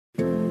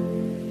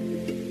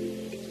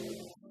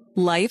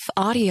Life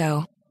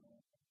Audio.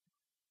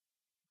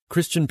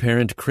 Christian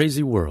Parent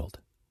Crazy World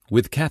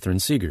with Catherine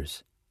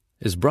Segars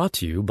is brought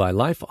to you by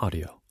Life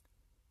Audio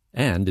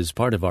and is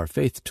part of our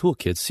Faith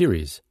Toolkit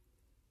series.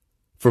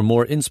 For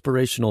more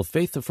inspirational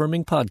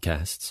faith-affirming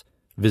podcasts,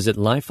 visit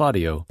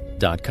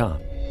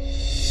lifeaudio.com.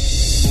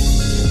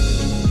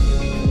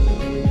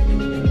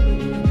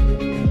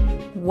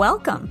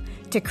 Welcome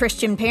to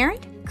Christian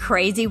Parent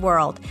Crazy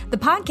World, the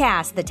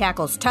podcast that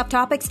tackles tough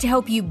topics to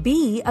help you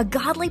be a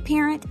godly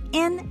parent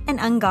in an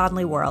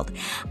ungodly world.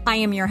 I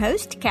am your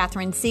host,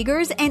 Catherine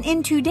Segars, and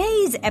in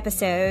today's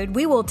episode,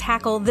 we will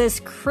tackle this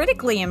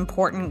critically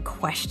important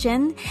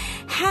question: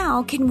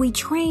 how can we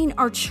train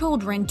our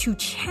children to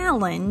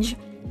challenge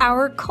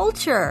our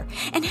culture?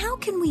 And how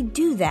can we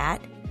do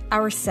that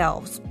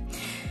ourselves?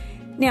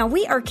 Now,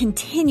 we are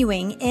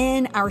continuing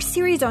in our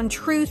series on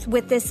truth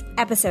with this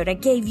episode. I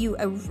gave you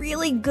a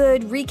really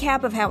good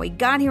recap of how we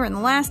got here in the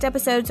last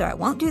episode, so I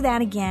won't do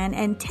that again.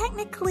 And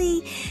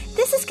technically,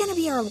 this is going to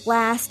be our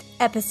last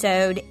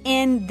episode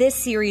in this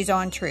series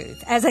on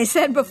truth. As I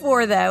said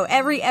before, though,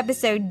 every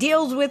episode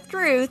deals with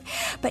truth,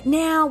 but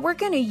now we're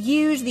going to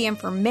use the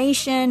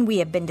information we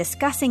have been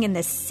discussing in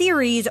this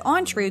series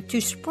on truth to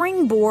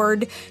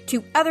springboard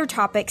to other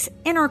topics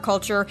in our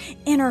culture,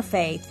 in our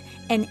faith,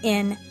 and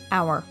in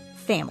our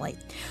family.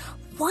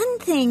 One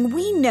thing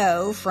we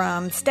know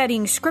from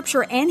studying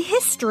scripture and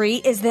history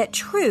is that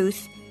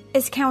truth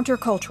is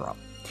countercultural.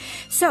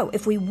 So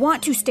if we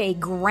want to stay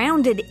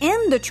grounded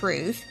in the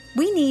truth,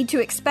 we need to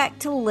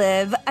expect to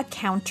live a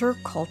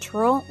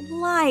countercultural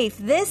life.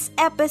 This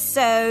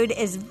episode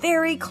is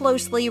very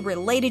closely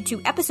related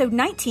to episode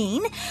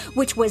 19,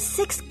 which was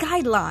 6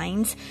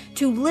 guidelines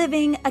to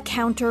living a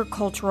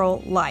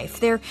countercultural life.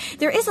 There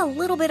is a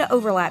little bit of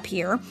overlap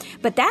here,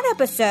 but that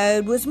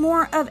episode was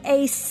more of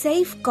a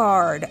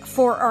safeguard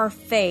for our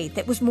faith.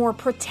 It was more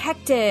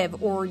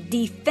protective or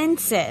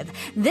defensive.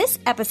 This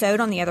episode,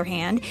 on the other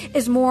hand,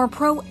 is more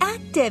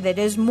proactive. It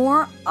is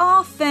more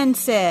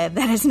offensive.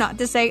 That is not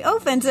to say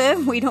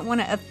offensive. We don't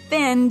want to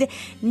offend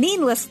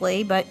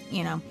needlessly, but,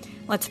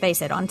 let's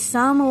face it, on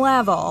some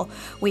level,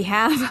 we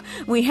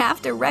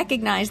have to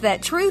recognize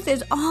that truth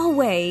is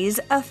always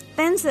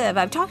offensive.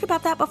 I've talked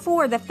about that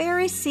before. The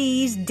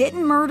Pharisees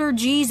didn't murder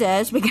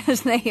Jesus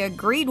because they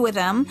agreed with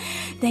him.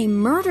 They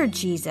murdered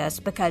Jesus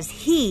because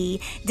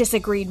he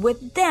disagreed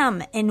with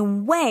them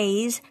in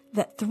ways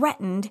that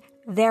threatened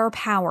their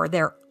power,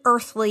 their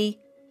earthly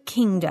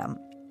kingdom.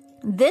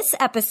 This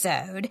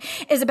episode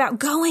is about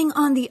going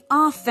on the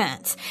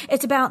offense.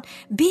 It's about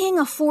being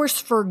a force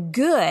for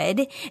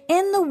good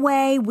in the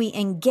way we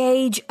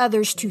engage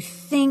others to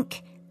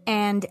think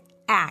and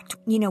act.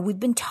 We've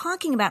been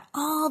talking about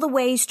all the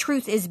ways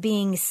truth is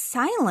being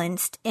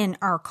silenced in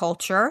our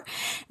culture.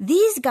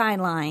 These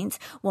guidelines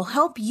will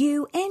help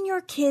you and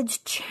your kids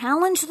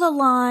challenge the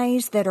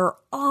lies that are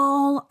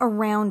all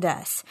around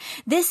us.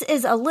 This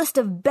is a list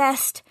of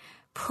best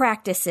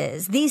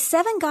practices. These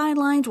 7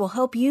 guidelines will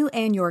help you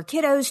and your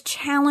kiddos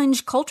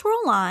challenge cultural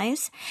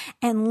lies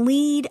and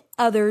lead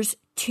others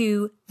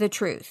to the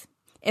truth,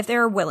 if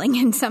they're willing,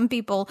 and some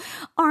people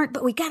aren't,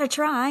 but we got to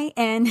try.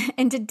 And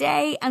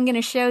today I'm going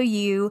to show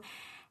you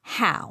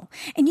how.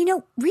 And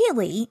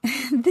really,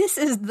 this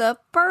is the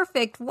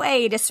perfect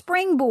way to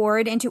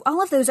springboard into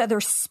all of those other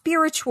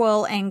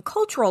spiritual and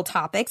cultural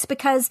topics,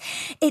 because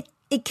it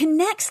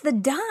connects the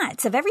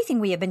dots of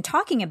everything we have been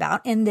talking about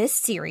in this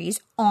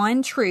series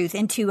on truth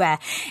into a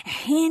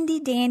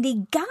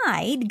handy-dandy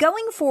guide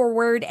going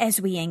forward as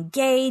we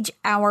engage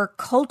our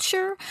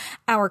culture,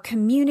 our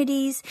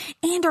communities,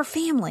 and our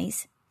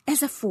families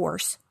as a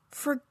force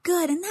for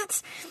good. And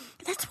that's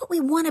what we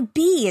want to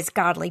be as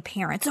godly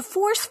parents, a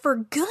force for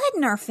good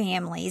in our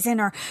families, in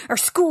our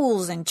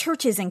schools and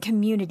churches and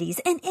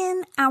communities, and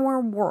in our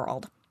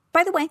world.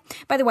 By the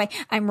way,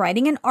 I'm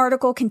writing an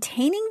article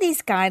containing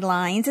these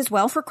guidelines as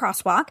well for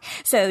Crosswalk.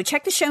 So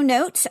check the show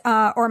notes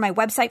or my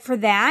website for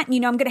that. I'm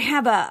going to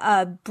have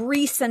a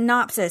brief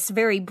synopsis,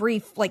 very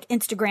brief, like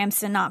Instagram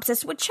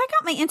synopsis. Well, check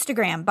out my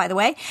Instagram, by the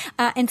way,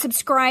 and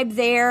subscribe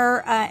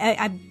there.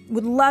 I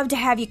would love to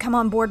have you come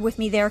on board with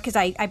me there, because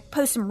I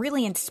post some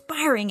really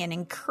inspiring and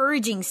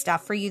encouraging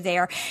stuff for you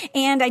there.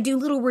 And I do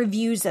little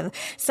reviews of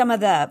some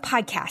of the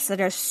podcasts that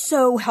are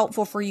so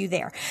helpful for you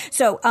there.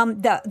 So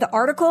the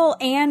article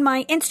and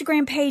my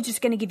Instagram page is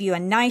going to give you a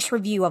nice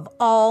review of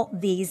all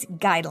these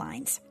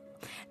guidelines.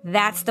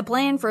 That's the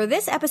plan for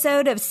this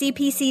episode of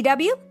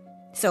CPCW.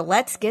 So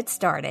let's get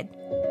started.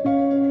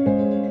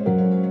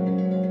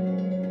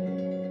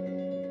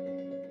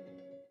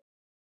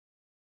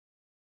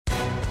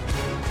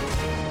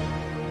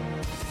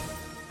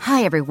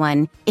 Hi,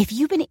 everyone. If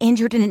you've been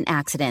injured in an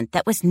accident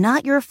that was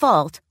not your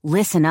fault,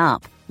 listen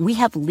up. We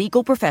have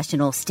legal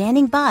professionals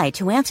standing by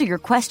to answer your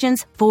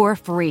questions for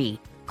free.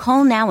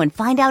 Call now and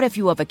find out if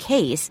you have a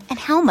case and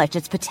how much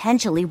it's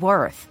potentially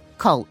worth.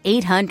 Call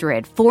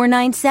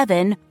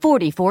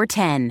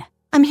 800-497-4410.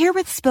 I'm here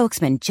with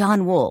spokesman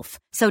John Wolf.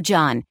 So,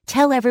 John,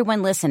 tell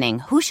everyone listening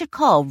who should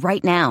call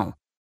right now.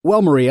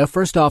 Well, Maria,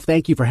 first off,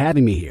 thank you for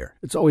having me here.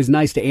 It's always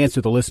nice to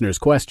answer the listeners'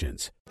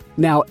 questions.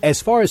 Now,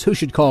 as far as who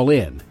should call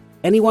in,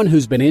 anyone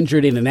who's been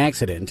injured in an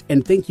accident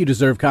and think you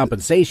deserve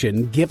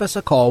compensation, give us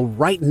a call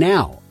right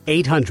now.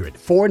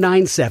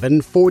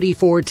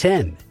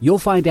 800-497-4410. You'll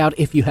find out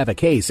if you have a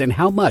case and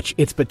how much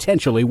it's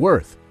potentially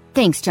worth.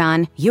 Thanks,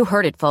 John. You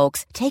heard it,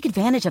 folks. Take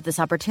advantage of this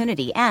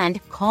opportunity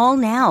and call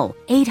now.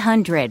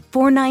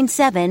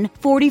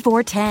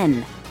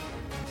 800-497-4410.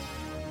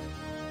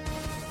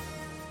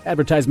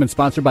 Advertisement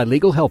sponsored by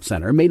Legal Help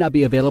Center. May not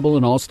be available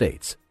in all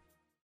states.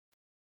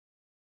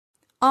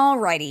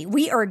 Alrighty,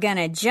 we are going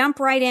to jump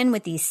right in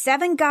with these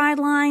 7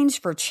 guidelines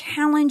for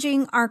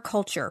challenging our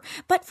culture.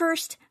 But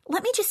first,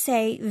 let me just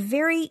say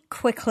very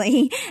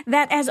quickly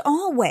that as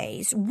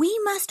always, we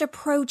must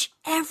approach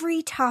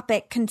every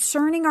topic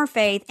concerning our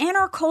faith and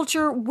our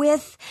culture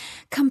with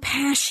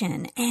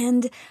compassion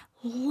and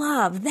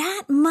love.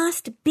 That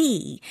must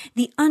be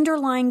the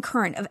underlying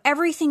current of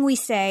everything we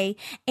say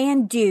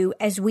and do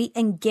as we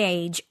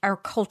engage our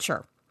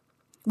culture.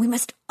 We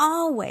must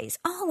always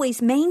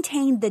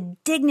maintain the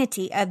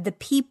dignity of the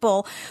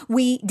people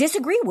we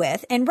disagree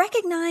with and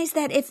recognize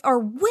that if our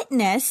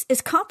witness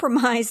is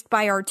compromised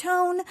by our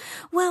tone,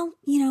 well,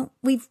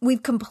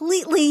 we've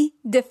completely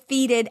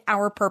defeated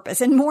our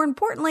purpose. And more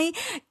importantly,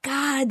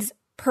 God's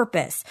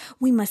purpose.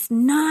 We must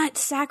not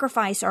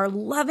sacrifice our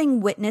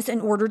loving witness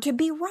in order to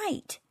be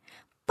right.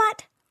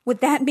 But with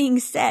that being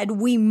said,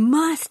 we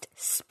must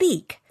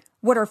speak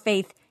what our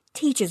faith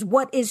teaches,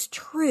 what is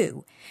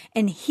true.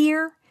 And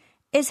here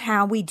is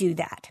how we do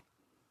that.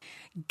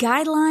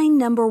 Guideline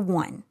number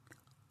 1,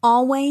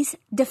 always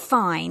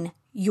define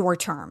your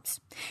terms.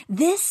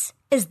 This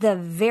is the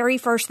very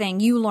first thing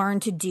you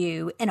learn to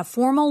do in a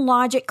formal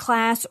logic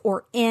class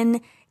or in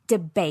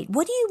debate.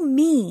 What do you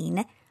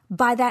mean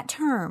by that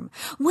term?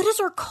 What does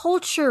our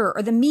culture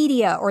or the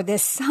media or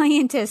this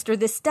scientist or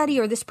this study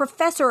or this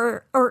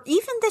professor or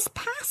even this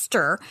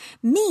pastor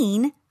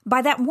mean by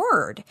that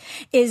word?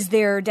 Is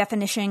their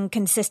definition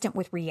consistent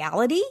with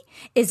reality?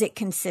 Is it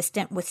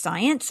consistent with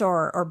science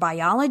or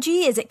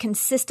biology? Is it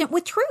consistent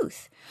with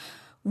truth?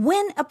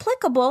 When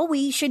applicable,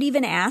 we should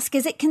even ask,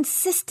 is it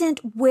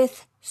consistent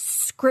with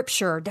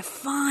Scripture?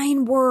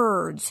 Define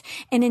words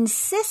and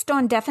insist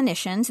on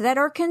definitions that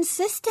are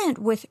consistent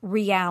with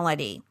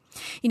reality.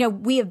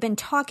 We have been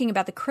talking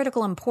about the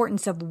critical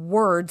importance of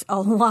words a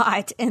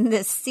lot in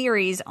this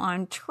series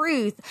on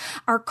truth.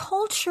 Our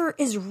culture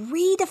is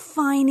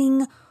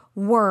redefining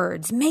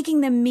words,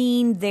 making them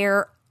mean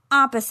their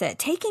opposite,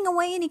 taking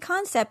away any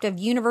concept of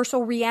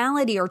universal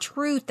reality or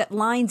truth that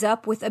lines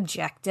up with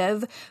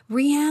objective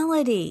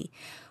reality.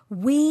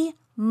 We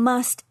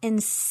must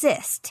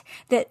insist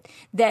that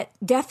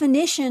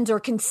definitions are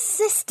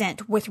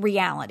consistent with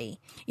reality.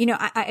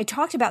 I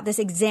talked about this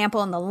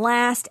example in the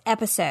last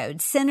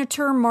episode.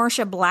 Senator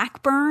Marsha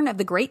Blackburn of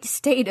the great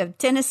state of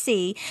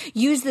Tennessee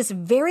used this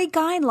very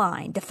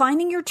guideline,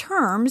 defining your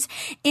terms,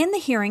 in the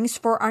hearings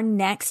for our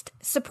next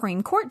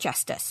Supreme Court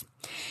justice.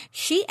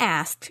 She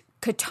asked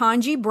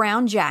Ketanji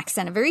Brown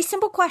Jackson a very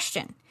simple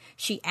question.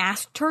 She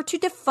asked her to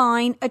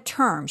define a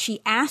term.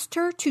 She asked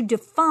her to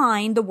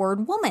define the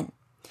word woman.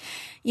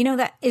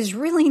 That is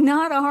really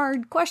not a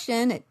hard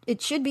question.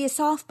 It should be a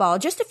softball.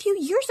 Just a few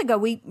years ago,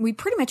 we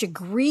pretty much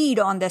agreed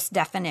on this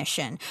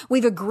definition.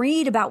 We've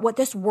agreed about what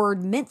this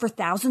word meant for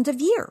thousands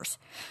of years.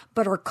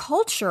 But our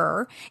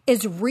culture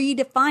is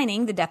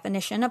redefining the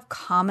definition of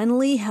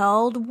commonly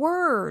held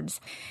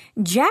words.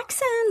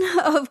 Jackson,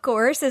 of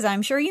course, as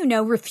I'm sure you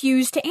know,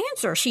 refused to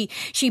answer. She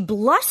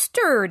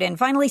blustered and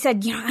finally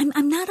said,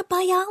 I'm not a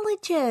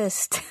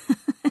biologist.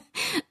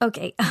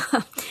 Okay,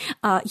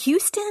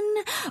 Houston,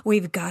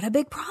 we've got a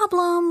big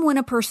problem when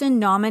a person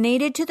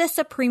nominated to the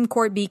Supreme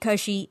Court because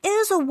she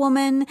is a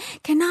woman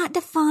cannot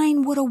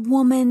define what a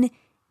woman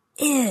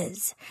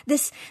is.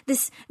 This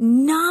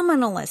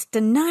nominalist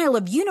denial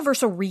of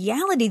universal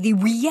reality, the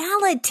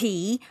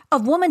reality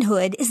of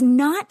womanhood, is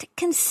not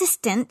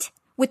consistent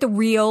with the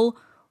real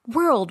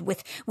world,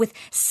 with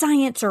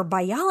science or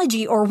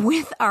biology or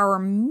with our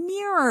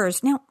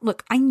mirrors. Now,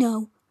 look, I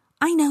know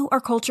our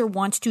culture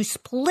wants to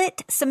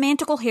split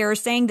semantical hairs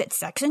saying that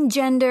sex and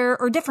gender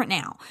are different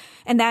now.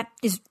 And that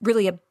is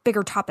really a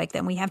bigger topic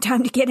than we have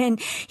time to get in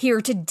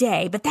here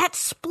today. But that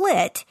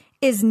split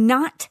is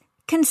not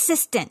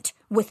consistent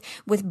with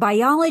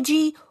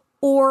biology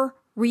or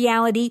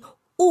reality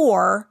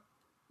or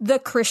the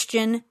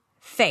Christian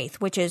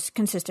faith, which is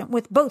consistent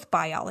with both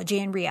biology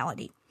and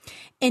reality.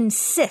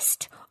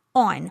 Insist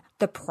on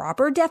the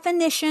proper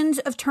definitions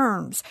of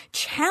terms,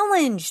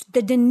 challenge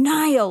the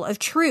denial of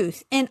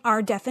truth in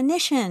our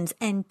definitions,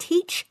 and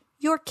teach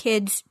your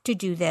kids to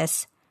do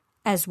this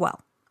as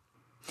well.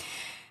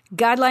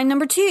 Guideline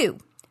number 2,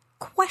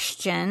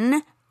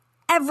 question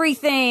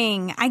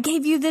everything. I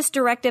gave you this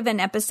directive in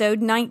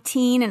episode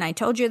 19, and I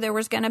told you there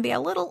was going to be a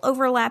little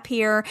overlap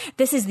here.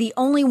 This is the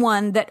only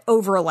one that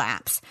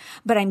overlaps,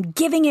 but I'm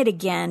giving it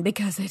again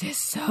because it is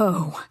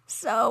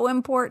so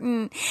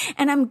important.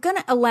 And I'm going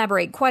to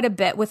elaborate quite a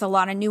bit with a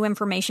lot of new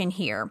information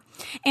here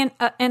and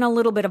a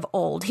little bit of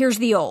old. Here's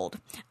the old.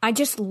 I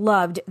just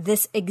loved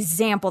this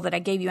example that I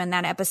gave you in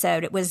that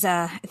episode. It was,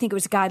 I think it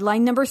was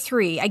guideline number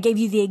 3. I gave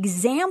you the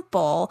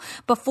example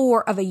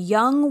before of a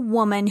young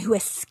woman who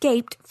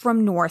escaped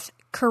from North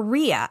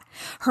Korea.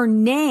 Her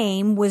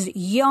name was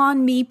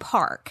Yeonmi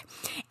Park,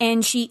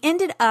 and she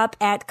ended up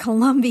at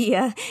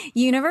Columbia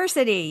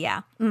University.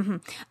 Yeah.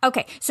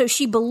 Okay. So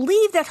she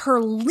believed that her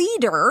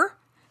leader,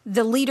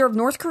 the leader of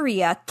North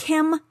Korea,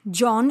 Kim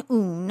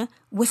Jong-un,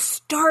 was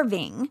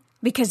starving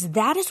because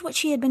that is what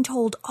she had been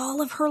told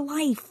all of her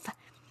life.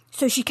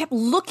 So she kept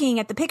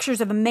looking at the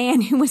pictures of a man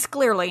who was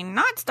clearly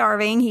not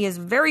starving. He is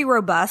very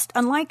robust.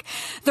 Unlike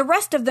the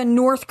rest of the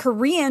North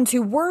Koreans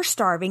who were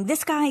starving,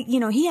 this guy,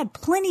 he had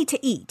plenty to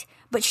eat.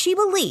 But she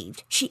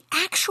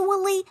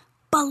actually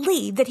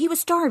believed that he was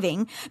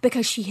starving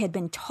because she had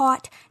been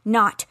taught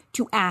not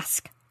to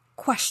ask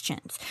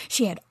questions.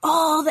 She had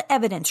all the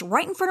evidence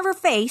right in front of her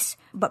face,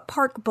 but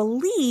Park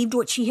believed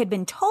what she had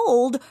been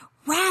told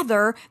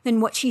rather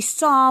than what she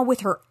saw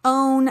with her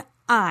own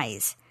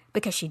eyes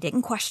because she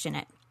didn't question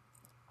it.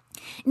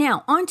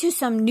 Now, on to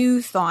some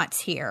new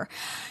thoughts here.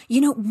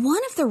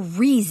 One of the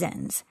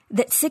reasons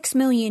that 6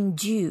 million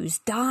Jews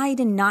died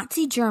in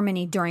Nazi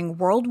Germany during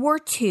World War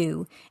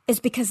II is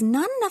because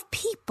not enough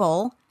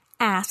people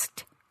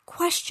asked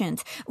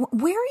questions.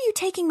 Where are you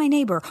taking my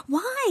neighbor?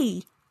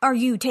 Why are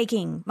you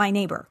taking my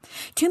neighbor?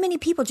 Too many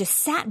people just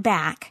sat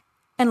back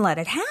and let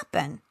it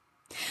happen.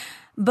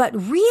 But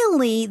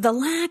really, the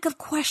lack of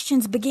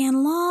questions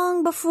began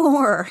long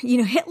before.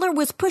 Hitler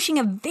was pushing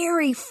a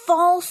very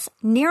false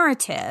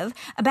narrative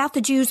about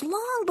the Jews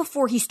long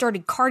before he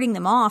started carting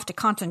them off to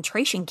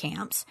concentration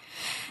camps.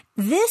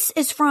 This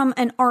is from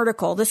an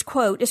article. This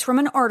quote is from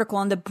an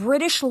article in the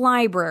British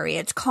Library.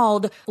 It's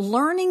called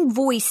Learning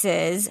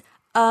Voices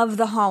of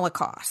the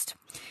Holocaust.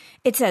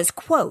 It says,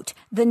 quote,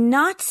 "The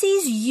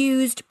Nazis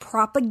used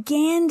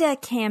propaganda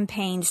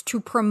campaigns to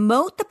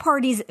promote the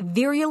party's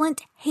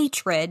virulent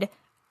hatred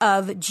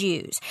of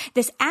Jews.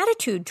 This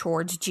attitude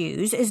towards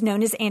Jews is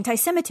known as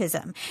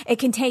anti-Semitism. It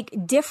can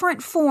take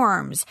different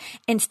forms,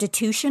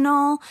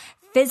 institutional,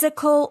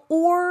 physical,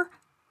 or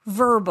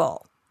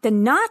verbal." The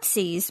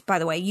Nazis, by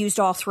the way, used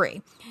all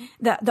three.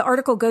 The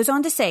article goes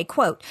on to say,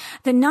 quote,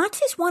 "The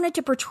Nazis wanted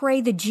to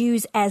portray the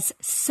Jews as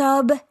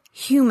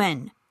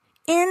subhuman,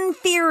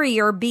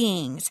 inferior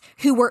beings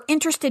who were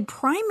interested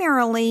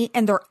primarily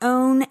in their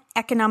own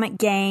economic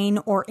gain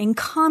or in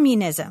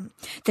communism.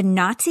 The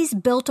Nazis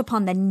built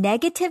upon the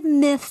negative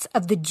myths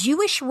of the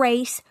Jewish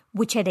race,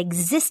 which had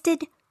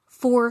existed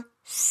for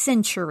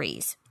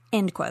centuries."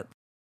 End quote.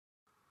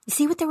 You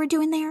see what they were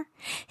doing there?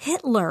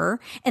 Hitler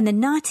and the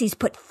Nazis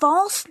put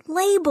false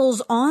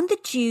labels on the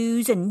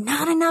Jews, and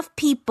not enough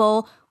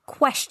people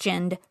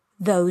questioned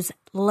those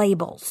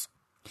labels.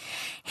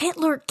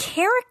 Hitler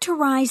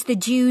characterized the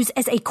Jews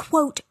as a,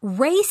 quote,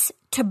 "race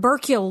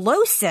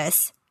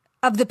tuberculosis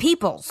of the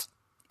peoples,"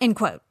 end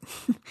quote.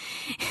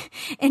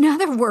 In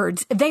other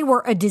words, they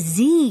were a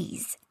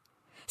disease.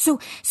 So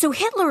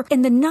Hitler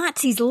and the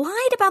Nazis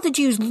lied about the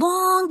Jews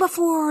long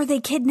before they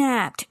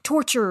kidnapped,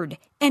 tortured,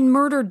 and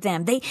murdered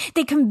them. They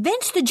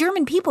convinced the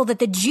German people that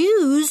the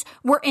Jews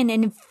were an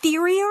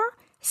inferior,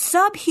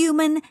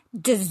 subhuman,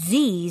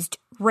 diseased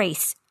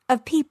race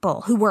of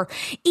people who were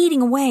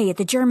eating away at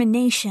the German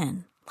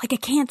nation like a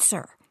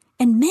cancer.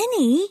 And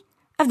many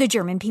of the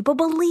German people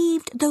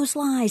believed those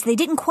lies. They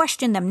didn't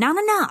question them, not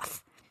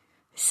enough.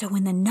 So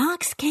when the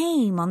knocks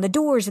came on the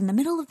doors in the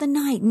middle of the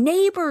night,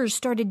 neighbors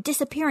started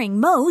disappearing.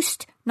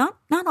 Most, not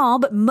all,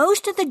 but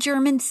most of the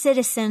German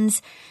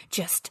citizens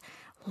just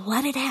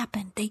let it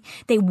happen.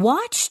 They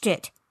watched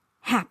it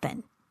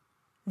happen.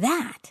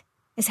 That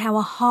is how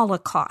a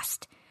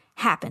Holocaust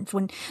happens.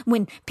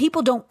 When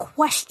people don't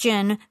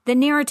question the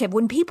narrative,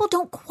 when people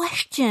don't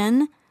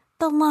question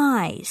the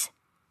lies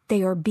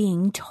they are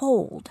being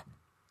told.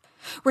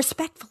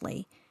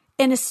 Respectfully,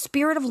 in a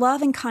spirit of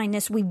love and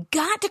kindness, we've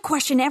got to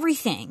question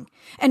everything.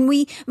 And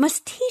we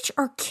must teach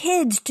our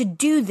kids to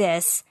do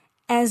this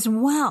as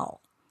well.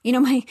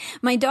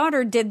 My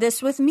daughter did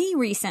this with me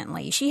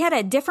recently. She had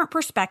a different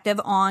perspective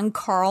on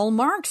Karl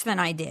Marx than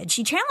I did.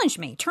 She challenged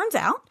me. Turns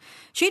out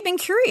she'd been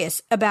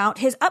curious about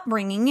his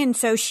upbringing, and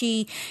so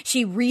she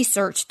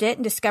researched it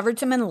and discovered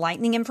some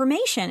enlightening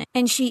information.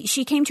 And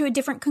she came to a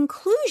different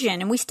conclusion,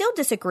 and we still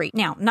disagree.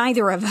 Now,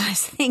 neither of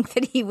us think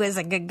that he was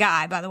a good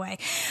guy, by the way.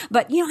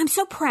 But, I'm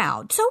so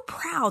proud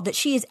that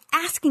she is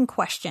asking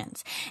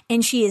questions,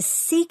 and she is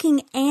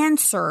seeking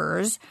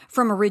answers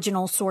from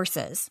original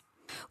sources.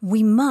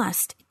 We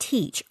must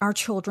teach our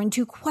children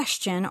to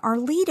question our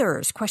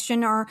leaders,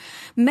 question our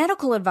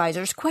medical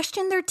advisors,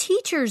 question their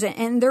teachers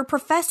and their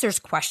professors,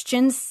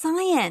 question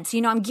science.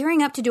 I'm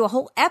gearing up to do a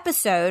whole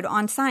episode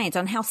on science,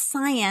 on how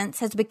science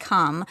has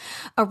become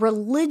a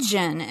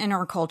religion in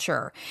our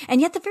culture. And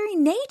yet the very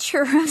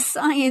nature of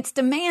science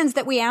demands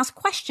that we ask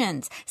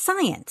questions.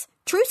 Science,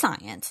 true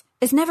science,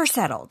 is never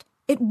settled.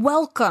 It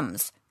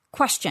welcomes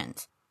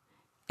questions.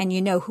 And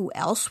you know who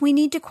else we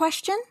need to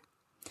question?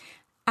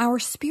 Our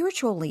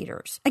spiritual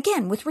leaders.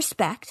 Again, with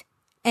respect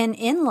and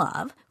in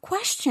love,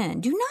 question.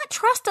 Do not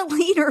trust a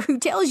leader who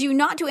tells you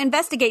not to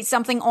investigate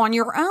something on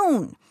your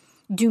own.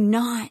 Do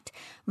not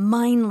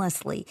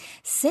mindlessly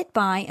sit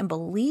by and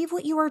believe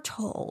what you are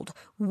told.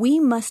 We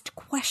must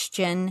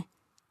question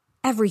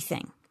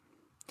everything.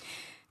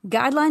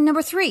 Guideline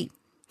number 3,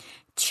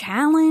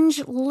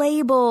 challenge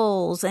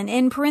labels. And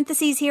in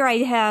parentheses here, I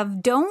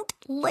have don't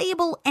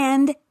label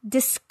and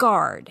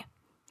discard.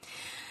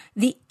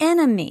 The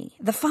enemy,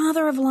 the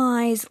father of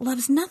lies,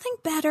 loves nothing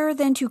better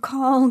than to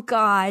call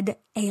God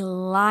a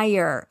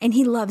liar. And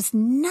he loves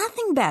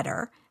nothing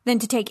better than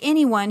to take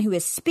anyone who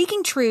is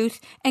speaking truth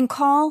and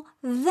call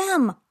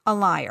them a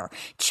liar.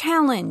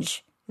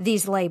 Challenge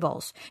these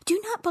labels.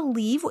 Do not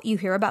believe what you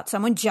hear about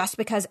someone just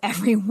because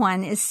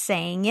everyone is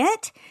saying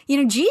it.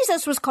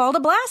 Jesus was called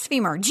a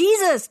blasphemer.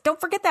 Jesus, don't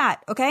forget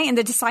that, okay? And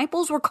the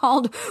disciples were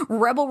called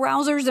rebel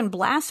rousers and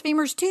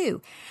blasphemers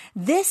too.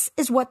 This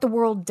is what the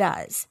world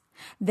does.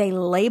 They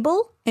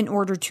label in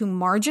order to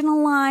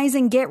marginalize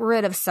and get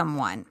rid of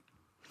someone.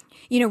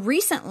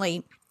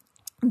 Recently,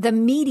 the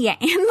media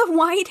and the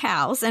White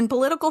House and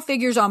political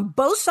figures on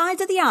both sides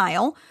of the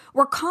aisle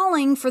were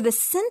calling for the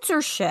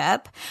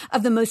censorship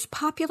of the most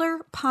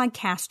popular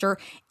podcaster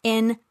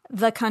in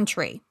the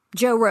country,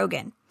 Joe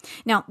Rogan.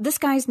 Now, this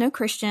guy's no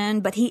Christian,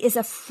 but he is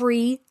a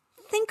free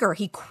thinker.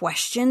 He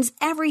questions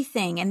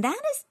everything, and that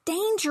is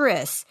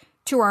dangerous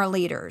to our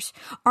leaders.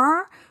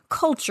 Our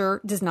culture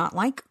does not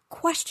like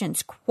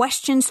questions.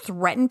 Questions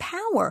threaten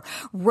power.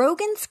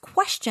 Rogan's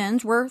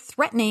questions were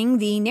threatening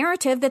the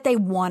narrative that they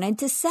wanted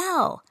to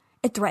sell.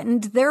 It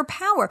threatened their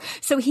power.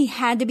 So he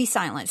had to be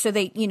silent. So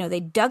they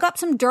dug up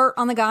some dirt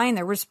on the guy, and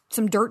there was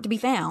some dirt to be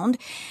found,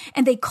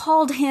 and they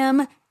called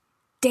him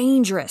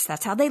dangerous.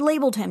 That's how they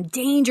labeled him,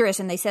 dangerous.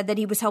 And they said that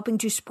he was helping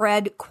to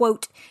spread,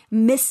 quote,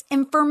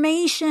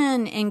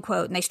 misinformation, end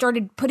quote. And they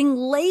started putting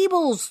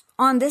labels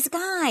on this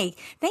guy.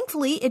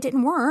 Thankfully, it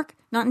didn't work.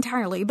 Not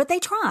entirely, but they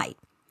tried.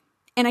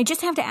 And I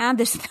just have to add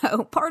this,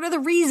 though. Part of the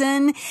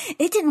reason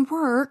it didn't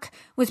work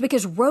was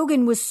because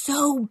Rogan was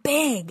so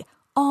big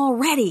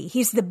already.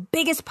 He's the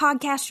biggest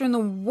podcaster in the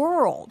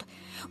world.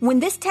 When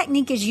this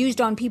technique is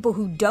used on people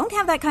who don't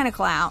have that kind of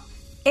clout,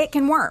 it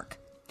can work.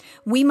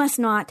 We must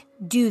not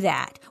do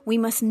that. We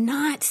must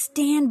not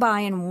stand by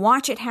and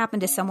watch it happen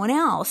to someone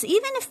else,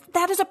 even if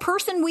that is a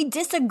person we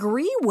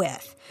disagree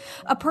with.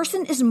 A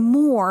person is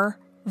more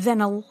than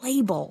a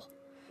label.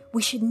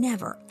 We should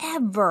never,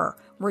 ever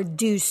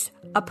reduce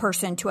a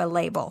person to a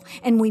label,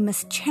 and we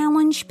must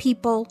challenge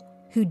people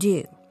who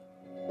do.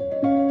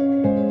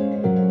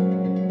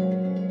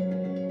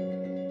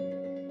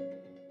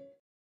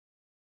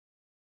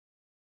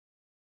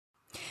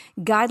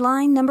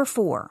 Guideline number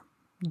 4,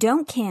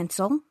 don't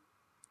cancel.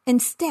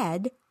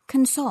 Instead,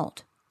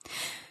 consult.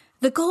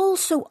 The goal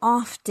so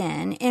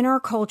often in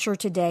our culture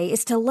today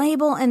is to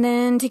label and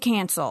then to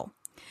cancel.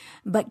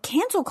 But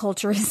cancel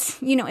culture is,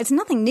 it's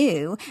nothing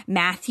new.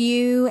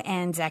 Matthew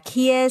and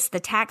Zacchaeus, the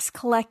tax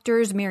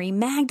collectors, Mary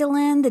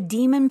Magdalene, the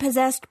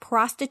demon-possessed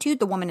prostitute,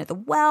 the woman at the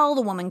well,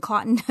 the woman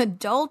caught in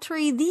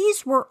adultery,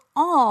 these were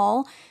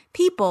all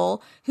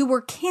people who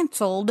were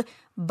canceled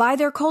by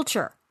their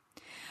culture.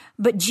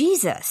 But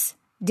Jesus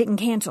didn't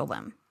cancel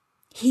them.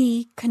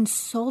 He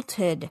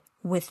consulted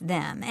with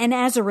them. And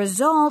as a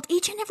result,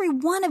 each and every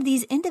one of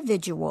these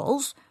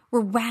individuals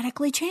were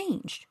radically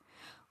changed.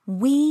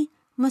 We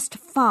must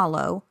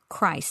follow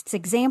Christ's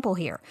example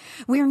here.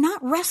 We are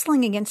not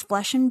wrestling against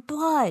flesh and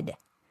blood.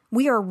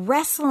 We are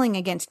wrestling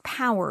against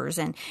powers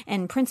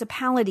and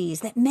principalities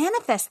that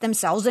manifest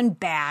themselves in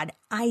bad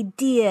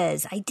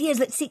ideas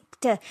that seek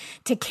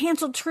to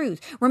cancel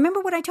truth. Remember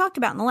what I talked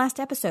about in the last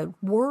episode.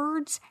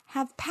 Words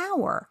have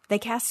power. They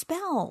cast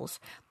spells.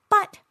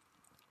 But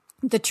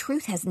the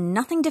truth has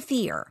nothing to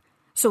fear.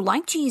 So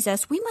like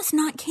Jesus, we must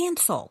not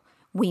cancel.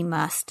 We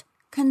must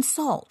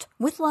consult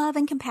with love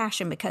and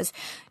compassion, because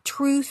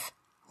truth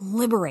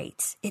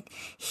liberates. It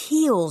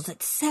heals.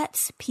 It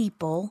sets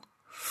people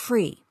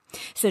free.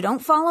 So don't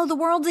follow the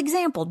world's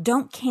example.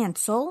 Don't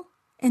cancel.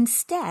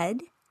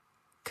 Instead,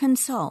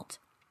 consult.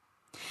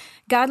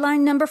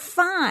 Guideline number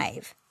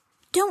 5,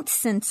 don't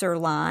censor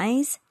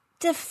lies.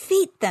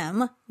 Defeat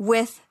them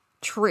with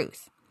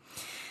truth.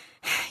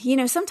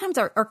 Sometimes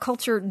our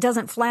culture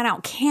doesn't flat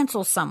out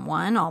cancel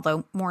someone,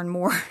 although more and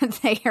more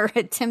they are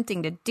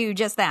attempting to do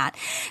just that.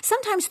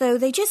 Sometimes, though,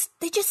 they just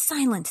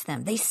silence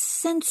them. They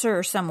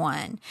censor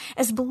someone.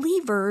 As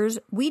believers,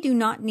 we do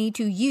not need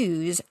to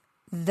use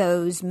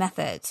those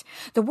methods.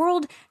 The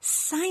world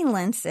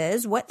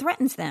silences what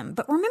threatens them.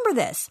 But remember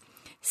this,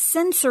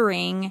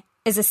 censoring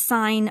is a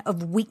sign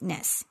of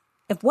weakness.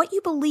 If what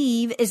you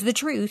believe is the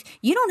truth,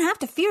 you don't have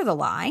to fear the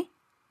lie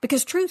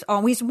because truth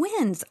always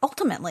wins,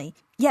 ultimately.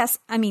 Yes,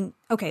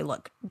 okay,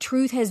 look,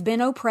 truth has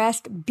been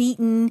oppressed,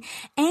 beaten,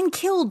 and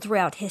killed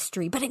throughout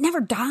history, but it never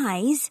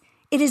dies.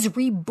 It is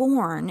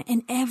reborn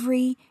in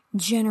every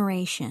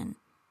generation.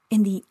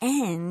 In the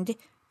end,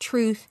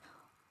 truth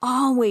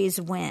always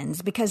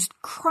wins because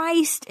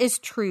Christ is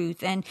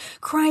truth and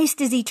Christ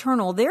is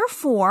eternal.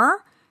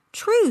 Therefore,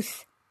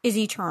 truth is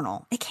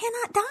eternal. It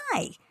cannot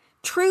die.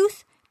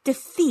 Truth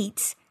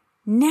defeats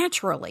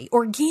naturally,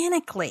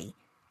 organically,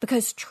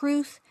 because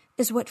truth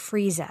is what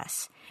frees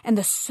us, and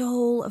the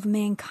soul of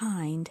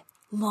mankind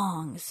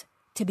longs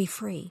to be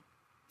free.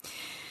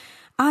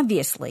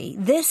 Obviously,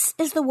 this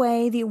is the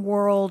way the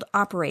world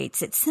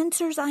operates. It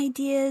censors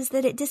ideas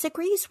that it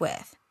disagrees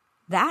with.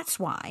 That's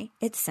why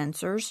it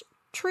censors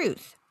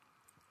truth.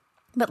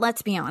 But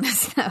let's be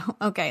honest, though.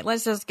 Okay,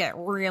 let's just get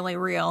really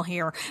real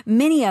here.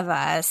 Many of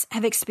us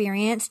have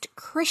experienced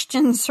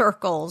Christian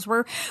circles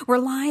where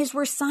lies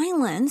were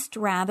silenced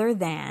rather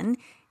than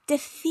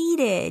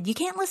defeated. You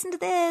can't listen to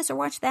this or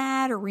watch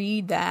that or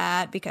read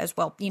that because,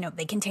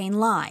 they contain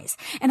lies.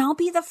 And I'll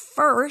be the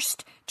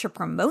first to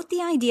promote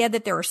the idea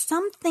that there are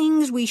some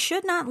things we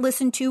should not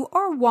listen to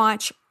or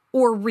watch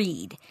or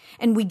read.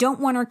 And we don't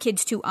want our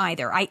kids to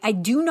either. I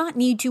do not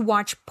need to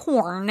watch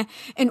porn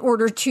in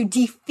order to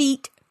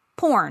defeat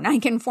porn. I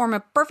can form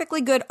a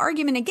perfectly good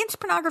argument against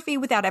pornography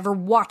without ever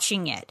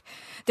watching it.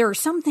 There are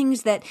some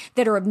things that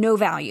are of no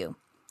value.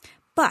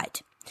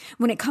 But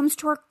when it comes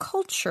to our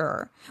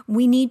culture,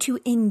 we need to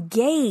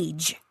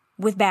engage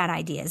with bad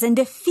ideas and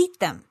defeat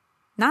them,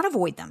 not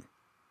avoid them.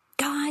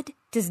 God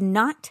does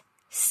not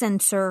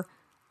censor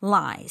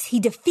lies.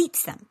 He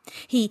defeats them.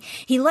 He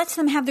lets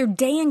them have their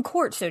day in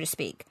court, so to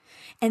speak.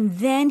 And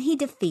then he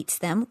defeats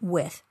them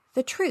with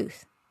the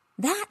truth.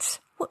 That's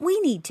what we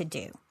need to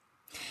do.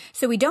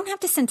 So we don't have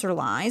to censor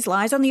lies.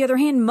 Lies, on the other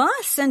hand,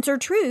 must censor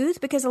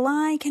truth because a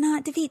lie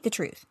cannot defeat the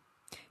truth.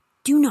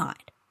 Do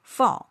not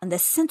fall in the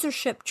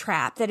censorship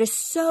trap that is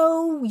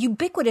so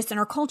ubiquitous in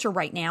our culture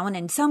right now and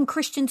in some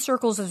Christian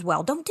circles as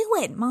well. Don't do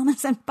it,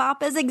 mamas and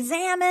papas.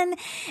 Examine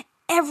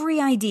every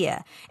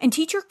idea and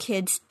teach your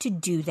kids to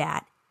do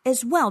that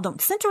as well.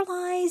 Don't censor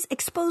lies,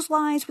 expose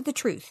lies with the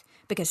truth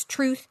because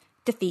truth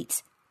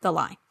defeats the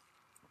lie.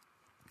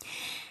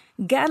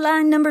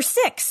 Guideline number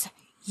 6,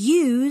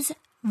 use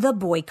the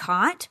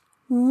boycott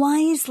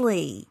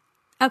wisely.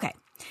 Okay,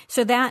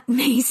 so that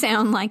may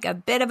sound like a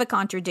bit of a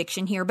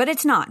contradiction here, but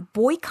it's not.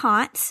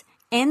 Boycotts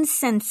and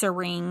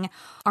censoring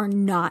are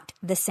not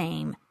the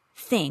same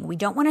thing. We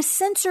don't want to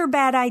censor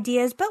bad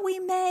ideas, but we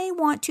may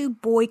want to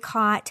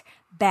boycott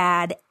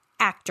bad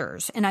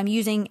actors. And I'm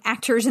using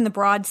actors in the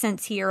broad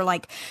sense here,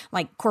 like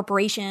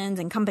corporations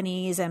and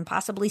companies and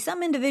possibly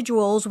some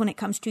individuals when it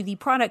comes to the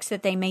products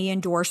that they may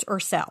endorse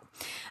or sell.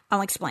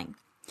 I'll explain.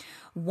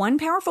 One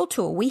powerful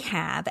tool we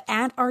have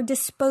at our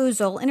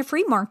disposal in a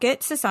free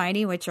market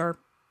society, which our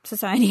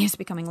society is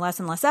becoming less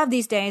and less of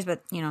these days,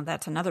 but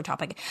that's another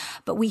topic.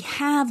 But we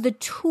have the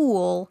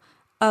tool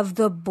of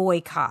the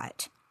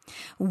boycott.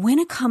 When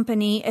a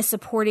company is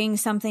supporting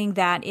something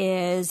that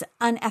is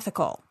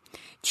unethical,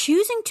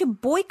 choosing to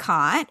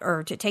boycott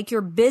or to take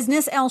your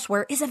business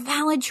elsewhere is a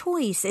valid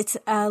choice. It's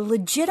a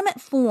legitimate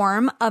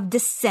form of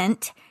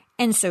dissent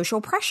and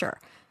social pressure.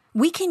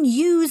 We can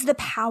use the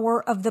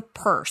power of the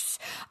purse,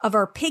 of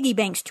our piggy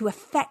banks to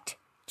affect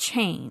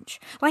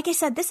change. Like I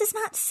said, this is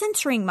not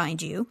censoring,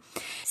 mind you.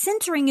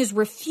 Censoring is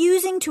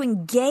refusing to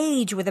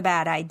engage with a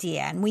bad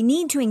idea, and we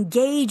need to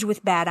engage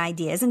with bad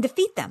ideas and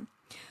defeat them.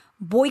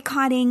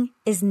 Boycotting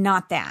is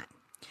not that.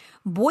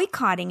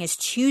 Boycotting is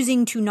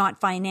choosing to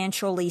not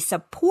financially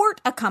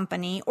support a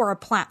company or a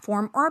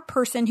platform or a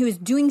person who is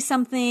doing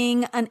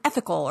something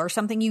unethical or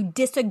something you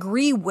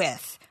disagree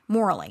with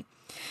morally.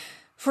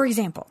 For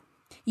example,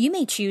 you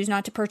may choose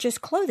not to purchase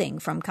clothing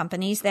from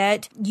companies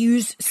that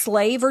use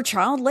slave or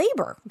child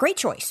labor. Great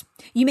choice.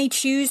 You may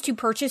choose to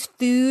purchase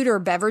food or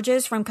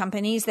beverages from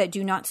companies that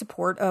do not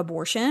support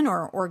abortion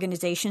or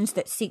organizations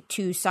that seek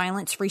to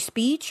silence free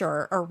speech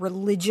or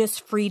religious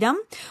freedom,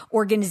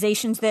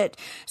 organizations that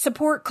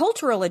support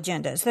cultural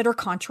agendas that are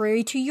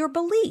contrary to your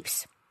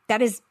beliefs.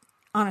 That is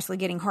honestly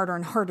getting harder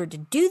and harder to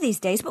do these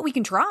days, but we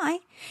can try.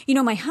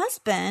 My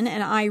husband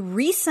and I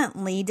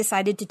recently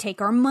decided to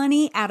take our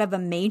money out of a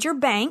major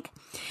bank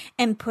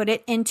and put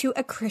it into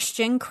a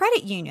Christian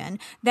credit union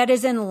that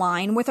is in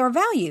line with our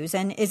values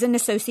and isn't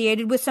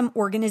associated with some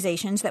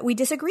organizations that we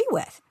disagree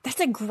with. That's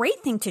a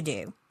great thing to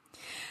do.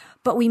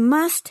 But we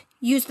must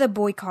use the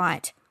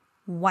boycott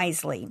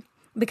wisely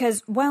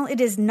because while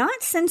it is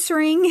not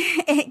censoring,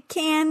 it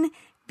can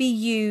be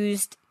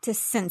used to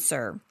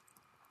censor.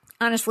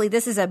 Honestly,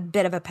 this is a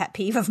bit of a pet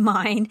peeve of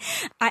mine.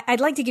 I'd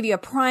like to give you a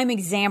prime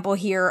example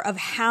here of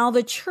how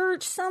the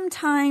church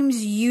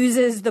sometimes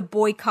uses the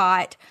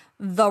boycott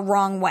the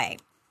wrong way.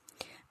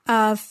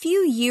 A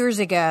few years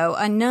ago,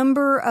 a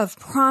number of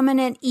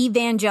prominent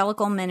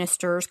evangelical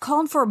ministers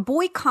called for a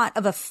boycott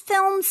of a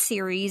film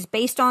series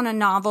based on a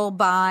novel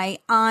by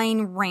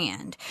Ayn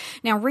Rand.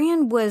 Now,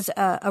 Rand was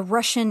a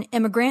Russian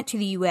immigrant to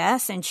the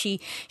U.S., and she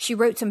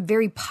wrote some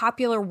very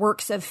popular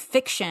works of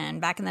fiction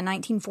back in the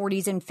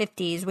 1940s and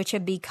 50s, which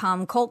have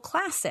become cult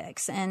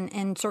classics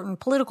in certain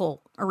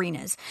political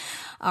arenas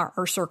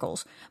or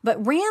circles.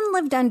 But Rand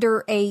had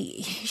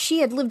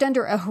lived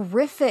under a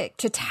horrific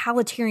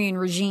totalitarian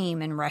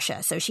regime in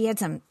Russia. So she had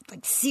some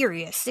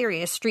serious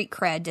street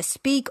cred to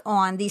speak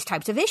on these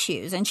types of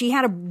issues. And she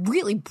had a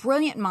really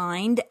brilliant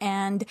mind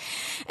and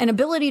an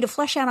ability to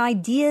flesh out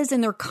ideas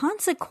and their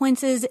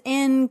consequences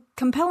in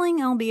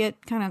compelling,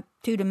 albeit kind of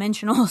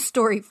two-dimensional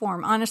story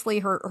form. Honestly,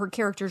 her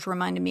characters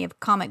reminded me of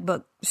comic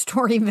book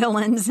story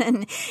villains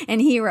and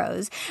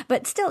heroes.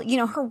 But still,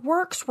 her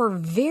works were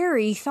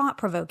very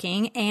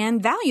thought-provoking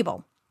and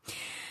valuable.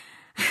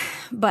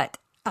 But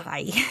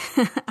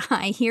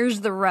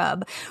here's the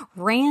rub.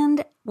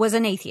 Rand was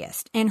an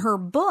atheist, and her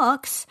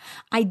books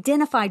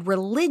identified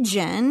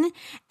religion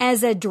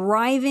as a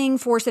driving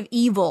force of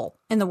evil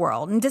in the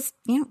world. And to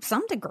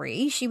some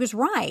degree, she was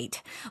right.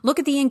 Look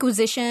at the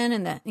Inquisition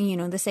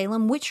and the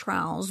Salem witch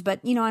trials. But,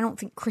 I don't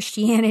think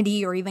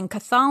Christianity or even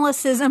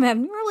Catholicism have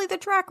nearly the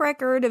track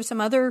record of some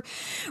other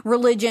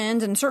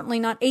religions, and certainly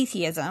not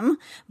atheism.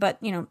 But,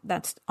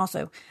 that's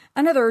also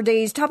another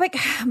day's topic.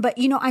 But,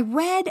 I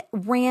read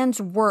Rand's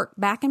work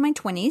back in my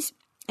 20s,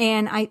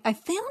 and I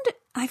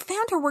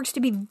found her works to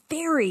be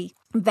very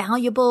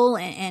valuable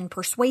and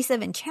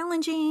persuasive and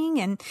challenging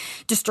and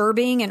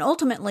disturbing and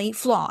ultimately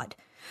flawed.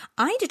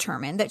 I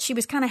determined that she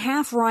was kind of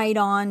half right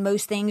on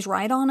most things,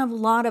 right on a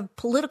lot of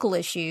political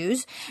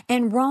issues,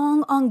 and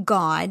wrong on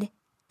God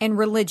and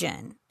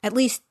religion, at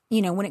least,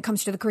 when it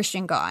comes to the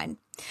Christian God.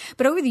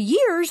 But over the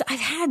years, I've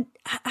had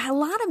a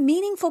lot of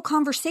meaningful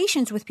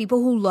conversations with people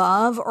who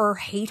love or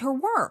hate her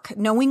work.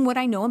 Knowing what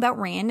I know about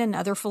Rand and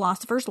other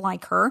philosophers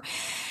like her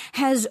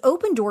has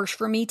opened doors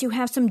for me to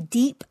have some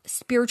deep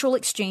spiritual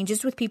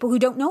exchanges with people who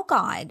don't know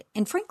God.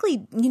 And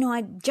frankly,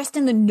 I'm just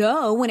in the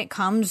know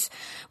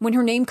when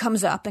her name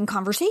comes up in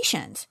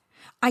conversations.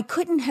 I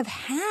couldn't have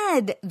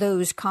had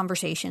those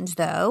conversations,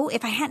 though,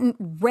 if I hadn't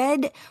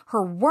read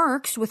her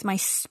works with my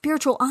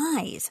spiritual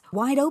eyes,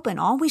 wide open,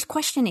 always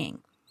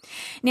questioning.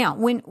 Now,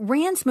 when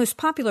Rand's most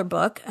popular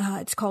book,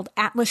 it's called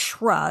Atlas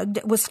Shrugged,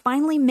 was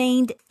finally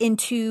made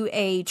into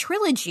a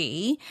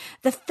trilogy,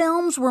 the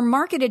films were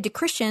marketed to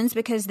Christians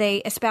because they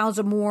espouse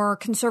a more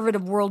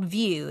conservative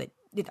worldview.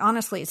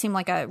 Honestly, it seemed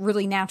like a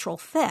really natural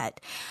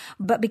fit.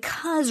 But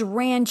because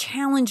Rand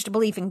challenged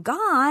belief in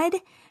God,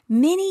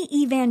 many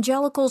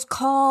evangelicals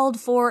called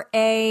for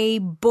a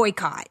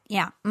boycott.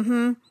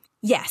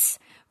 Yes.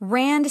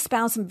 Rand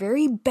espoused some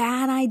very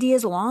bad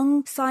ideas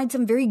alongside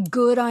some very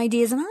good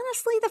ideas. And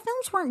honestly, the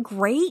films weren't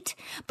great,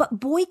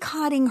 but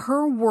boycotting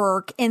her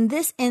work in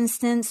this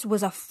instance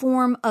was a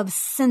form of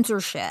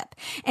censorship.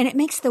 And it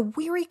makes the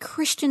weary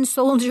Christian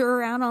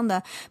soldier out on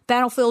the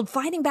battlefield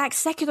fighting back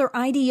secular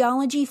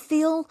ideology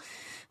feel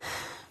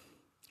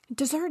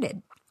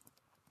deserted.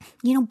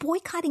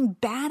 Boycotting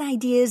bad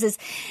ideas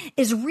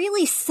is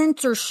really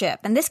censorship.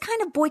 And this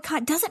kind of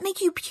boycott doesn't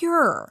make you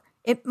pure.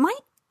 It might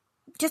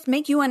just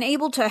make you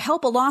unable to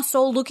help a lost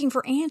soul looking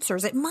for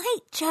answers. It might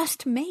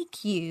just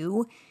make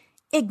you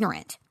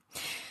ignorant.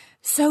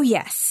 So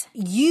yes,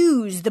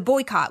 use the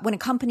boycott when a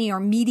company or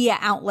media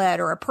outlet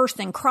or a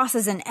person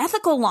crosses an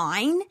ethical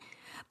line,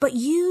 but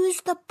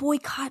use the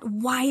boycott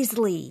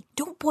wisely.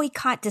 Don't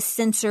boycott to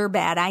censor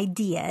bad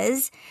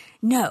ideas.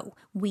 No,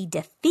 we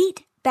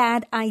defeat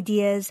bad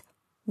ideas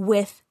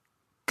with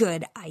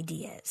good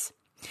ideas.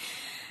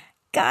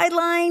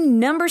 Guideline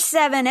number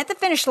 7 at the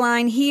finish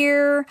line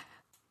here.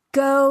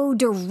 Go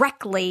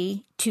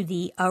directly to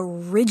the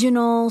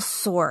original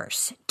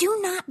source. Do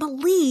not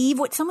believe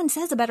what someone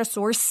says about a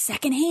source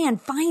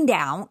secondhand. Find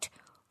out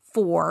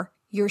for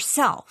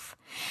yourself.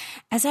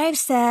 As I've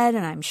said,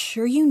 and I'm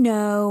sure you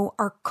know,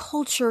 our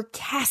culture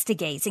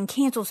castigates and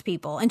cancels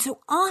people. And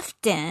so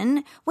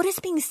often what is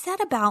being said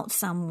about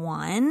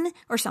someone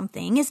or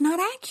something is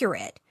not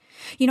accurate.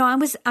 I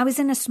was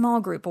in a small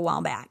group a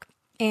while back,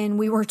 and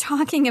we were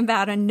talking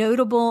about a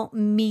notable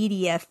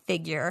media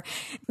figure.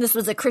 This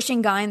was a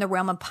Christian guy in the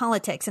realm of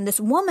politics. And this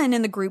woman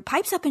in the group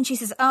pipes up and she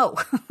says, oh,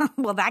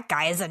 well, that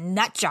guy is a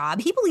nut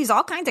job. He believes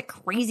all kinds of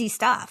crazy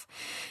stuff.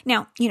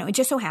 Now, it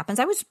just so happens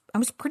I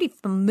was pretty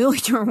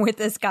familiar with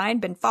this guy.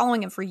 I'd been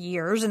following him for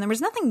years, and there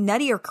was nothing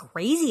nutty or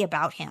crazy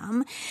about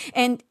him.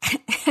 And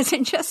as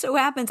it just so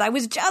happens, I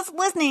was just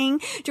listening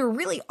to a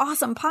really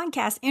awesome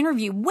podcast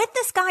interview with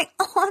this guy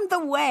on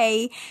the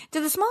way to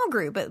the small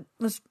group. It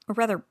was a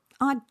rather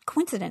odd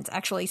coincidence,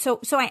 actually.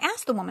 So I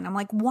asked the woman, I'm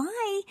like,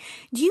 why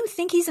do you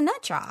think he's a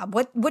nut job?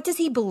 What does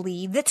he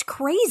believe that's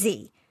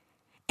crazy?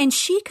 And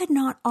she could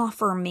not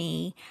offer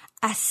me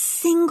a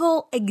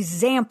single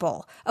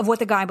example of what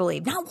the guy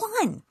believed. Not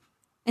one.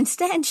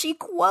 Instead, she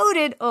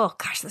quoted, oh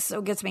gosh, this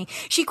so gets me.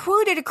 She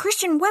quoted a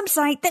Christian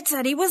website that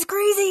said he was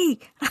crazy.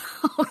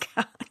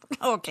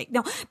 Oh Okay,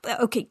 no,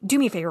 okay, do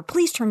me a favor.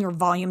 Please turn your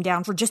volume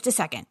down for just a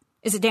second.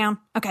 Is it down?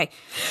 Okay.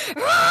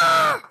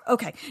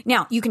 Okay.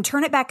 Now you can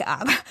turn it back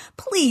up.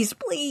 Please,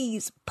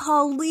 please,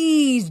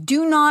 please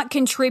do not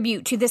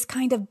contribute to this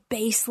kind of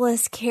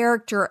baseless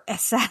character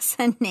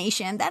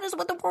assassination. That is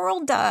what the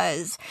world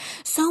does.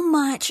 So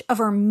much of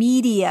our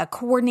media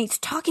coordinates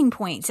talking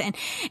points and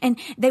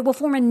they will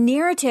form a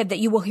narrative that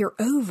you will hear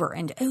over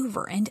and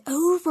over and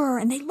over.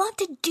 And they love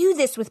to do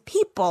this with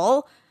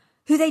people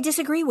who they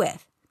disagree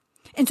with.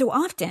 And so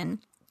often,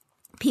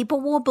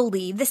 people will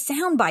believe the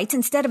sound bites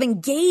instead of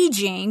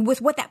engaging with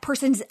what that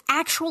person's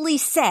actually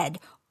said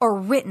or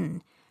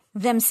written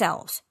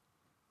themselves.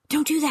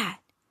 Don't do that.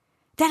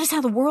 That is how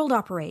the world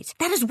operates.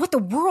 That is what the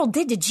world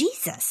did to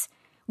Jesus.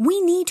 We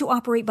need to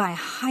operate by a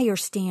higher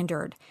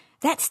standard.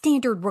 That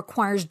standard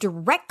requires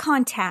direct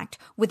contact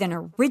with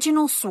an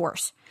original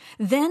source.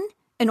 Then,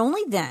 and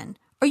only then,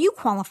 are you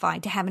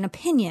qualified to have an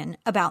opinion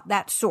about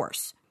that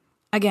source.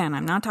 Again,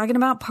 I'm not talking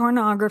about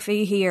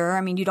pornography here.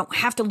 I mean, you don't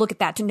have to look at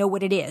that to know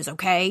what it is,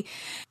 okay?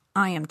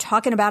 I am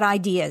talking about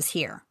ideas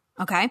here,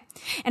 okay?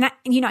 And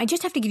I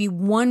just have to give you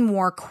one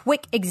more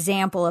quick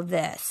example of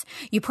this.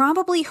 You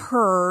probably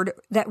heard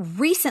that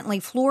recently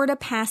Florida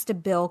passed a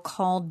bill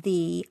called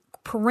the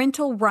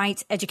Parental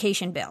Rights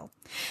Education Bill.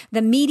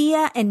 The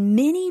media and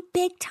many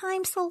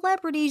big-time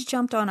celebrities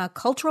jumped on a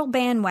cultural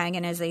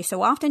bandwagon, as they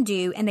so often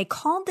do, and they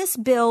called this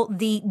bill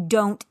the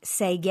Don't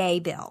Say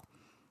Gay bill.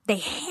 They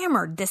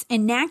hammered this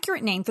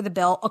inaccurate name for the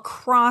bill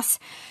across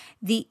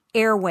the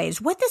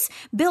airwaves. What this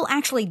bill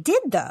actually did,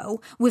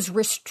 though, was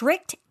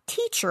restrict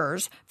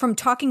teachers from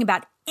talking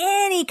about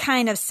any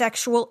kind of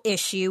sexual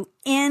issue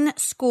in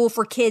school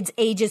for kids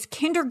ages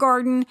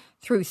kindergarten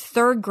through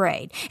third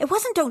grade. It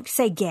wasn't don't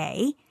say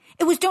gay.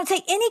 It was don't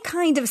say any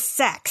kind of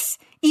sex,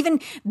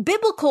 even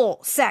biblical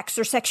sex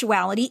or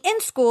sexuality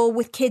in school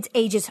with kids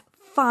ages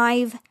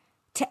 5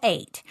 to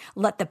 8.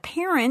 Let the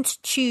parents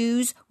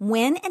choose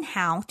when and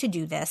how to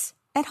do this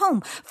at home.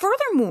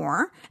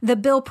 Furthermore, the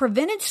bill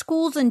prevented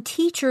schools and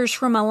teachers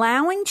from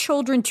allowing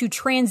children to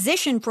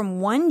transition from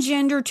one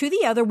gender to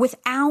the other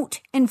without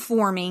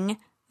informing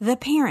the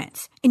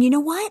parents. And you know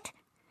what?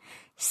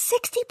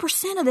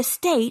 60% of the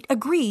state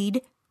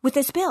agreed with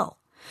this bill.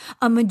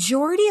 A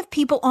majority of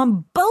people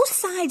on both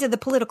sides of the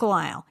political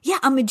aisle,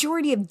 a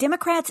majority of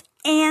Democrats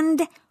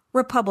and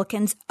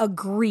Republicans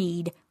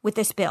agreed with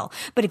this bill.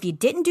 But if you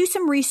didn't do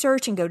some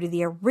research and go to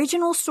the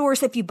original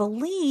source, if you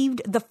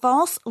believed the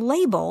false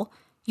label,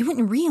 you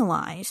wouldn't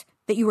realize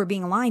that you were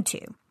being lied to.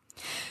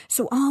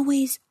 So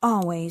always,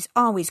 always,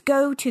 always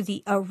go to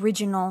the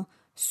original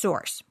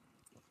source.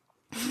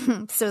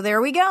 So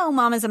there we go,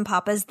 mamas and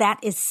papas. That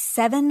is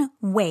 7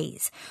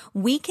 ways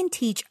we can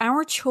teach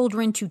our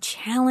children to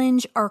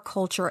challenge our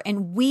culture,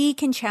 and we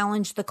can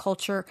challenge the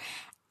culture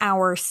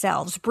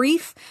ourselves.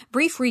 Brief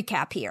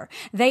recap here.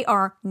 They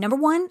are, number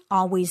 1,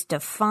 always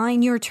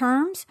define your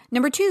terms.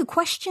 Number 2,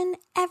 question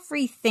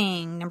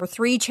everything. Number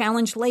 3,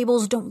 challenge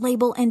labels, don't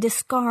label and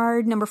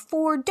discard. Number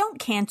 4, don't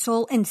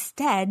cancel,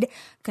 instead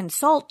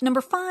consult.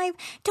 Number 5,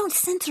 don't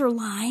censor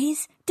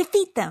lies,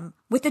 defeat them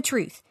with the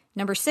truth.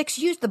 Number 6,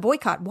 use the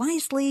boycott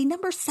wisely.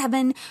 Number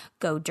 7,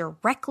 go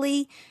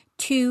directly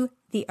to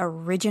the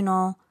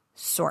original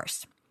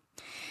source.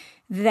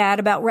 That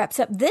about wraps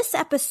up this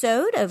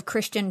episode of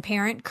Christian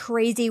Parent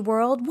Crazy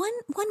World.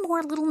 One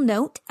more little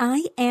note.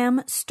 I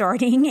am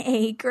starting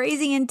a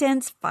crazy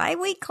intense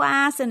 5-week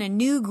class and a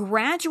new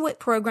graduate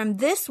program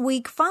this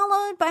week,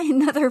 followed by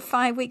another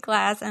 5-week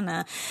class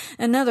and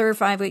another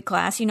 5-week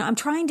class. I'm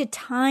trying to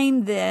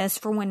time this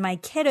for when my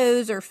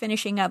kiddos are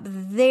finishing up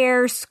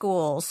their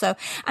school. So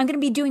I'm going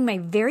to be doing my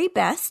very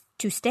best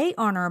to stay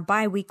on our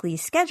bi-weekly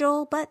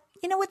schedule, but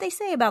you know what they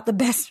say about the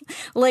best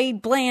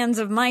laid plans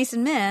of mice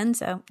and men.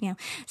 So,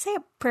 say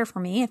a prayer for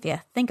me if you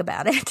think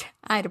about it.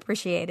 I'd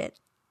appreciate it.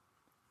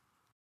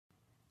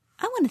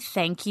 I want to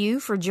thank you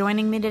for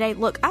joining me today.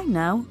 Look, I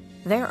know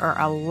there are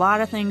a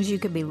lot of things you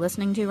could be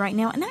listening to right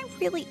now, and I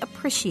really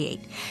appreciate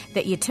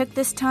that you took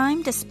this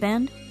time to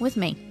spend with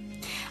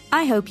me.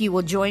 I hope you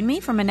will join me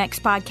for my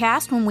next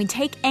podcast when we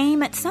take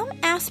aim at some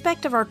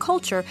aspect of our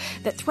culture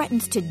that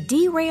threatens to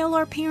derail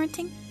our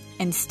parenting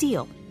and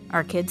steal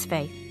our kids'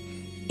 faith.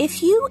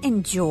 If you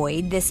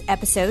enjoyed this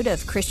episode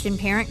of Christian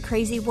Parent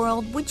Crazy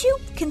World, would you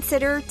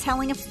consider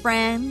telling a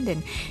friend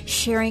and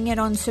sharing it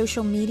on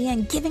social media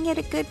and giving it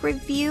a good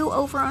review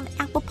over on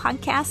Apple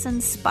Podcasts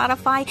and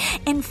Spotify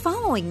and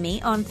following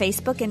me on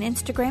Facebook and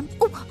Instagram?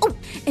 Oh,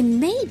 and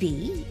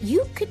maybe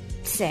you could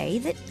say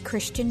that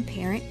Christian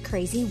Parent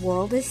Crazy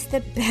World is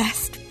the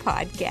best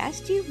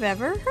podcast you've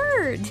ever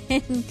heard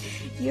in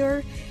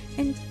your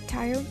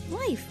entire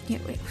life.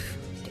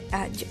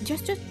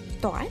 Just a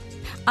thought.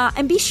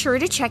 And be sure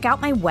to check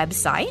out my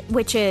website,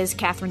 which is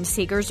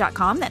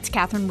CatherineSegars.com. That's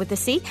Catherine with a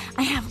C.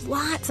 I have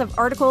lots of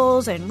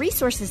articles and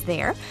resources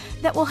there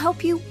that will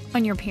help you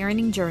on your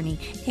parenting journey.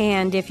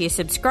 And if you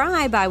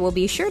subscribe, I will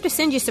be sure to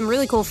send you some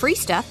really cool free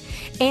stuff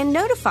and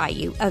notify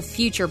you of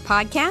future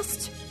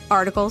podcasts,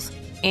 articles,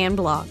 and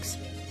blogs.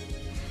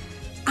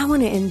 I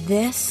want to end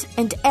this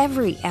and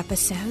every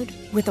episode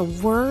with a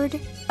word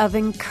of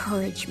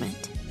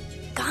encouragement.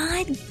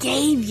 God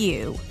gave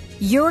you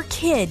your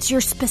kids,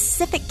 your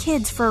specific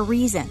kids, for a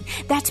reason.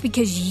 That's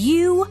because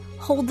you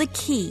hold the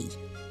key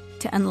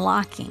to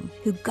unlocking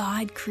who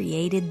God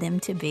created them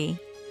to be.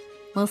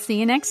 We'll see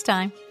you next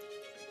time.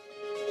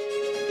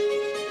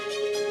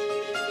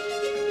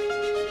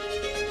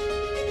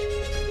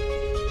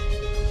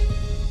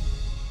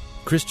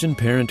 Christian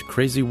Parent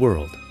Crazy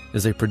World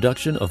is a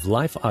production of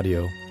Life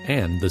Audio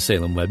and the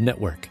Salem Web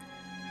Network.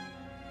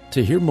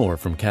 To hear more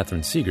from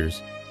Catherine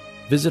Segars,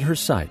 visit her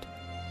site,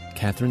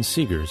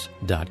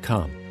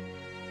 catherinesegars.com.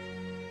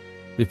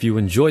 If you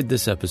enjoyed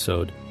this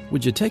episode,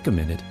 would you take a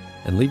minute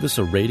and leave us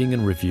a rating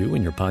and review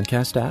in your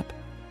podcast app?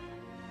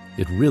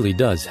 It really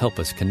does help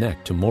us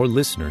connect to more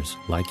listeners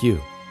like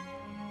you.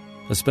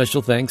 A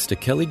special thanks to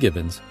Kelly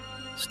Gibbons,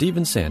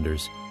 Stephen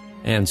Sanders,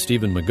 and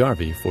Stephen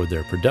McGarvey for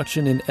their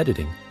production and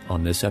editing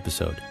on this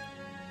episode.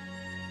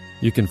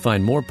 You can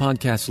find more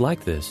podcasts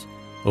like this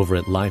over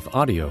at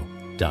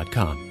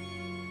lifeaudio.com.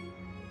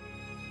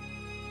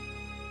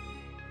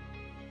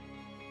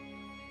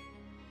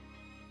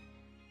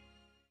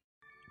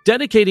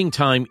 Dedicating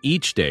time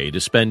each day to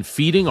spend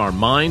feeding our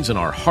minds and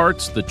our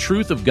hearts the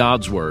truth of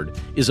God's Word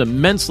is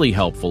immensely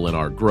helpful in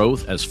our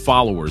growth as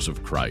followers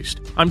of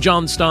Christ. I'm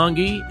John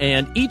Stange,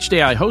 and each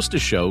day I host a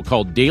show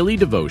called Daily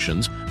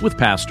Devotions with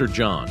Pastor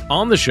John.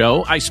 On the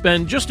show, I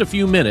spend just a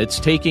few minutes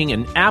taking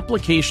an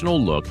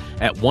applicational look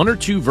at one or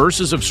two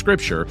verses of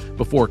Scripture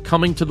before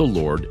coming to the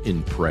Lord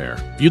in prayer.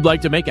 If you'd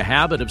like to make a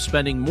habit of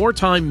spending more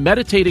time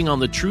meditating on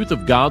the truth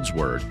of God's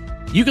Word,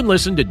 you can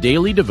listen to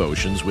Daily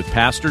Devotions with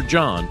Pastor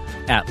John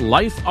at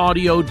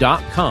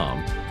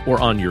lifeaudio.com or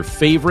on your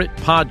favorite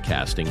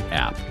podcasting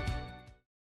app.